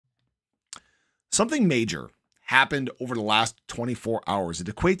Something major happened over the last 24 hours. It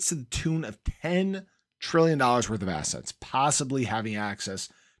equates to the tune of $10 trillion worth of assets, possibly having access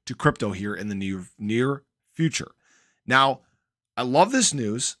to crypto here in the near future. Now, I love this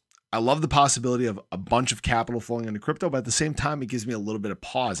news. I love the possibility of a bunch of capital flowing into crypto, but at the same time, it gives me a little bit of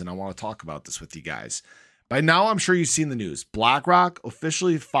pause, and I want to talk about this with you guys. By now, I'm sure you've seen the news. BlackRock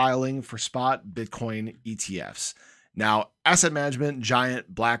officially filing for spot Bitcoin ETFs. Now, asset management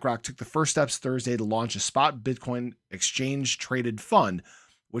giant BlackRock took the first steps Thursday to launch a spot Bitcoin exchange-traded fund,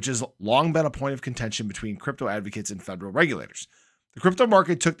 which has long been a point of contention between crypto advocates and federal regulators. The crypto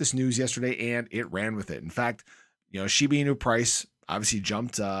market took this news yesterday and it ran with it. In fact, Shiba Inu price obviously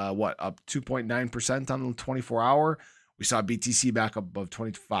jumped, up 2.9% on the 24-hour. We saw BTC back up above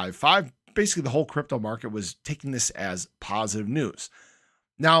 25.5. Basically, the whole crypto market was taking this as positive news.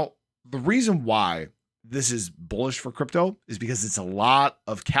 Now, the reason why this is bullish for crypto is because it's a lot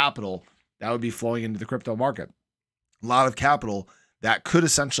of capital that would be flowing into the crypto market. A lot of capital that could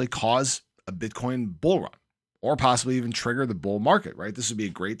essentially cause a Bitcoin bull run or possibly even trigger the bull market, right? This would be a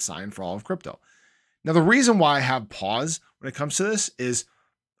great sign for all of crypto. Now, the reason why I have pause when it comes to this is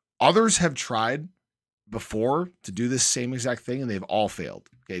others have tried before to do this same exact thing and they've all failed.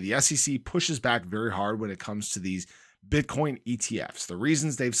 Okay, the SEC pushes back very hard when it comes to these Bitcoin ETFs. The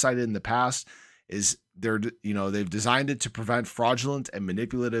reasons they've cited in the past is they've designed it to prevent fraudulent and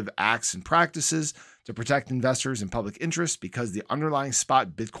manipulative acts and practices, to protect investors and public interest because the underlying spot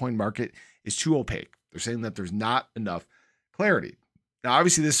Bitcoin market is too opaque. They're saying that there's not enough clarity. Now,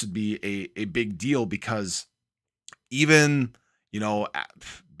 obviously, this would be a big deal because even,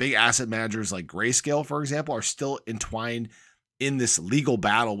 big asset managers like Grayscale, for example, are still entwined in this legal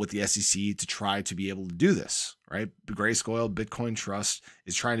battle with the SEC to try to be able to do this, right? Grayscale Bitcoin Trust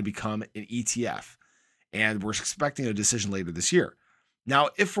is trying to become an ETF, and we're expecting a decision later this year. Now,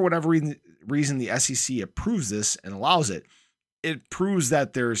 if for whatever reason the SEC approves this and allows it, it proves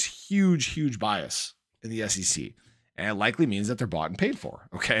that there's huge bias in the SEC, and it likely means that they're bought and paid for,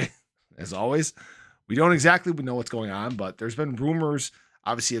 okay? As always, we don't exactly know what's going on, but there's been rumors,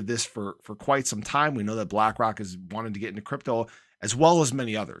 obviously, of this for quite some time. We know that BlackRock has wanted to get into crypto as well as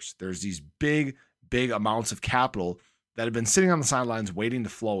many others. There's these big amounts of capital that have been sitting on the sidelines waiting to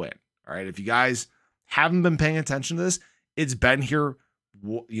flow in, all right? If you guys haven't been paying attention to this, it's been here,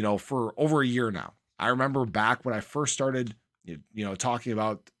 for over a year now. I remember back when I first started, talking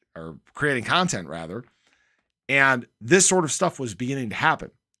about or creating content rather, and this sort of stuff was beginning to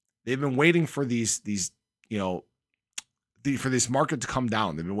happen. They've been waiting for for this market to come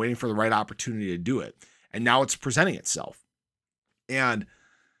down. They've been waiting for the right opportunity to do it. And now it's presenting itself. And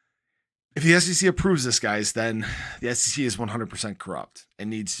if the SEC approves this, guys, then the SEC is 100% corrupt and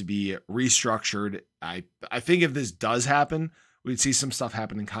needs to be restructured. I think if this does happen, we'd see some stuff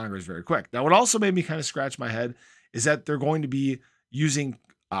happen in Congress very quick. Now, what also made me kind of scratch my head is that they're going to be using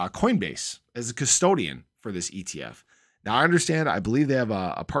Coinbase as a custodian for this ETF. Now, I understand, I believe they have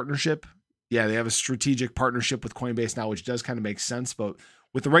a partnership. Yeah, they have a strategic partnership with Coinbase now, which does kind of make sense. But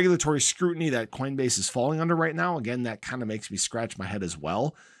with the regulatory scrutiny that Coinbase is falling under right now, again, that kind of makes me scratch my head as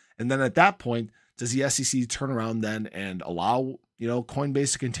well. And then at that point, does the SEC turn around then and allow,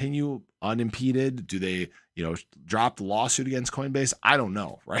 Coinbase to continue unimpeded? Do they, drop the lawsuit against Coinbase? I don't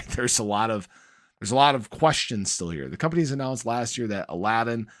know, right? There's a lot of questions still here. The company's announced last year that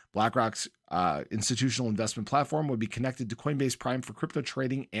Aladdin, BlackRock's institutional investment platform, would be connected to Coinbase Prime for crypto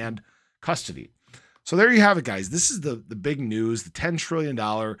trading and custody. So there you have it, guys. This is the big news, the $10 trillion,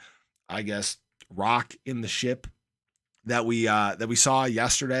 rock in the ship that we saw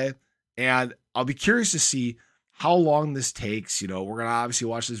yesterday. And I'll be curious to see how long this takes. We're going to obviously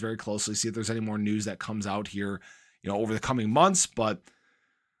watch this very closely, see if there's any more news that comes out here, over the coming months. But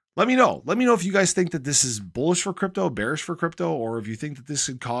let me know. Let me know if you guys think that this is bullish for crypto, bearish for crypto, or if you think that this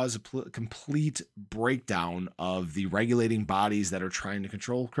could cause a complete breakdown of the regulating bodies that are trying to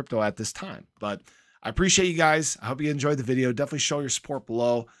control crypto at this time. But I appreciate you guys. I hope you enjoyed the video. Definitely show your support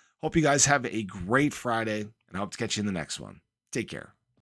below. Hope you guys have a great Friday, and I hope to catch you in the next one. Take care.